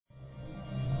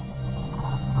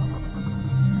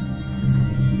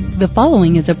The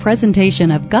following is a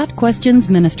presentation of Got Questions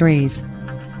Ministries.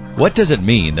 What does it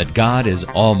mean that God is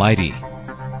Almighty?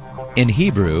 In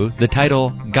Hebrew, the title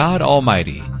God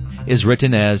Almighty is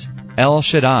written as El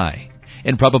Shaddai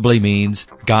and probably means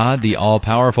God the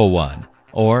All-Powerful One,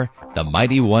 or the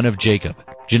Mighty One of Jacob,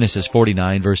 Genesis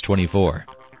 49 verse 24.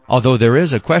 Although there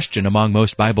is a question among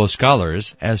most Bible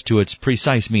scholars as to its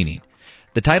precise meaning,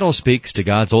 the title speaks to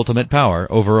God's ultimate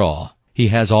power over all. He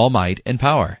has all might and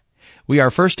power. We are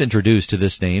first introduced to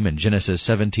this name in Genesis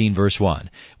 17 verse 1,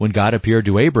 when God appeared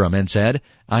to Abram and said,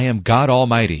 I am God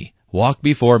Almighty. Walk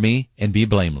before me and be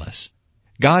blameless.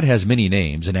 God has many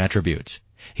names and attributes.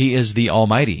 He is the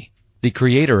Almighty, the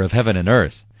Creator of heaven and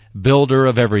earth, Builder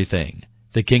of everything,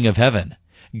 the King of heaven,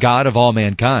 God of all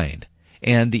mankind,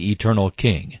 and the Eternal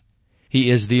King. He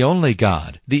is the only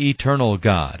God, the eternal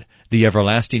God, the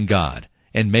everlasting God,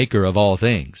 and Maker of all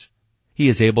things. He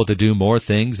is able to do more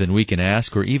things than we can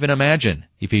ask or even imagine,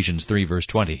 Ephesians 3 verse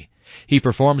 20. He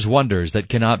performs wonders that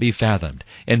cannot be fathomed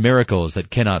and miracles that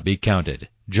cannot be counted,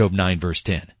 Job 9 verse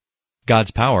 10.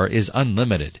 God's power is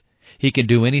unlimited. He can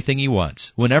do anything He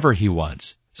wants, whenever He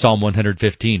wants, Psalm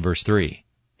 115 verse 3.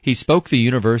 He spoke the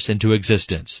universe into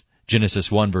existence, Genesis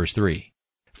 1 verse 3.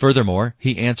 Furthermore,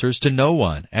 He answers to no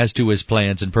one as to His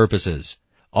plans and purposes.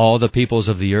 All the peoples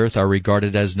of the earth are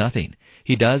regarded as nothing.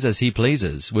 He does as He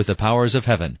pleases with the powers of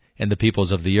heaven and the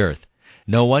peoples of the earth.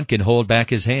 No one can hold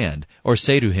back His hand or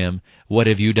say to Him, What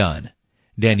have you done?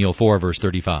 Daniel 4 verse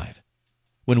 35.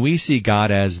 When we see God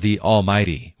as the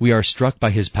Almighty, we are struck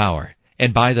by His power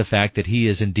and by the fact that He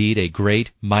is indeed a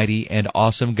great, mighty, and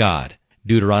awesome God.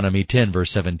 Deuteronomy 10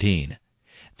 verse 17.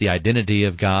 The identity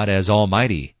of God as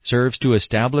Almighty serves to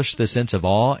establish the sense of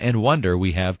awe and wonder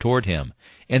we have toward Him,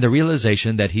 and the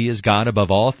realization that He is God above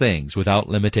all things without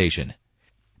limitation.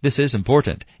 This is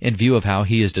important in view of how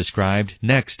He is described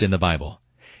next in the Bible.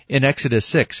 In Exodus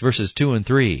 6 verses 2 and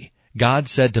 3, God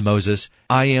said to Moses,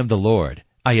 I am the Lord.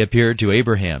 I appeared to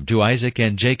Abraham, to Isaac,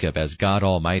 and Jacob as God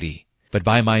Almighty. But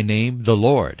by my name, the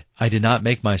Lord, I did not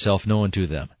make myself known to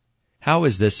them. How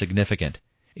is this significant?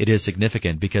 It is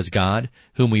significant because God,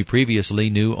 whom we previously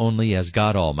knew only as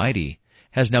God Almighty,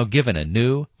 has now given a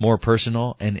new, more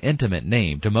personal, and intimate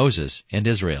name to Moses and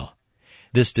Israel.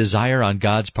 This desire on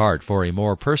God's part for a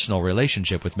more personal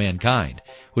relationship with mankind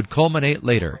would culminate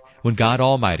later when God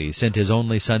Almighty sent His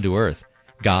only Son to earth,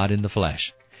 God in the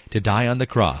flesh, to die on the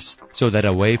cross so that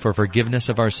a way for forgiveness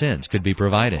of our sins could be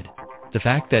provided. The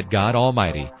fact that God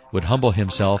Almighty would humble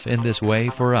Himself in this way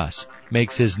for us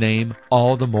makes His name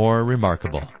all the more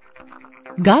remarkable.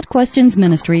 Got Questions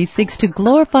Ministry seeks to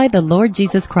glorify the Lord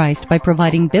Jesus Christ by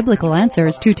providing biblical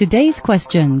answers to today's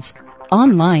questions.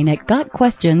 Online at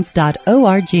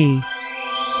gotquestions.org.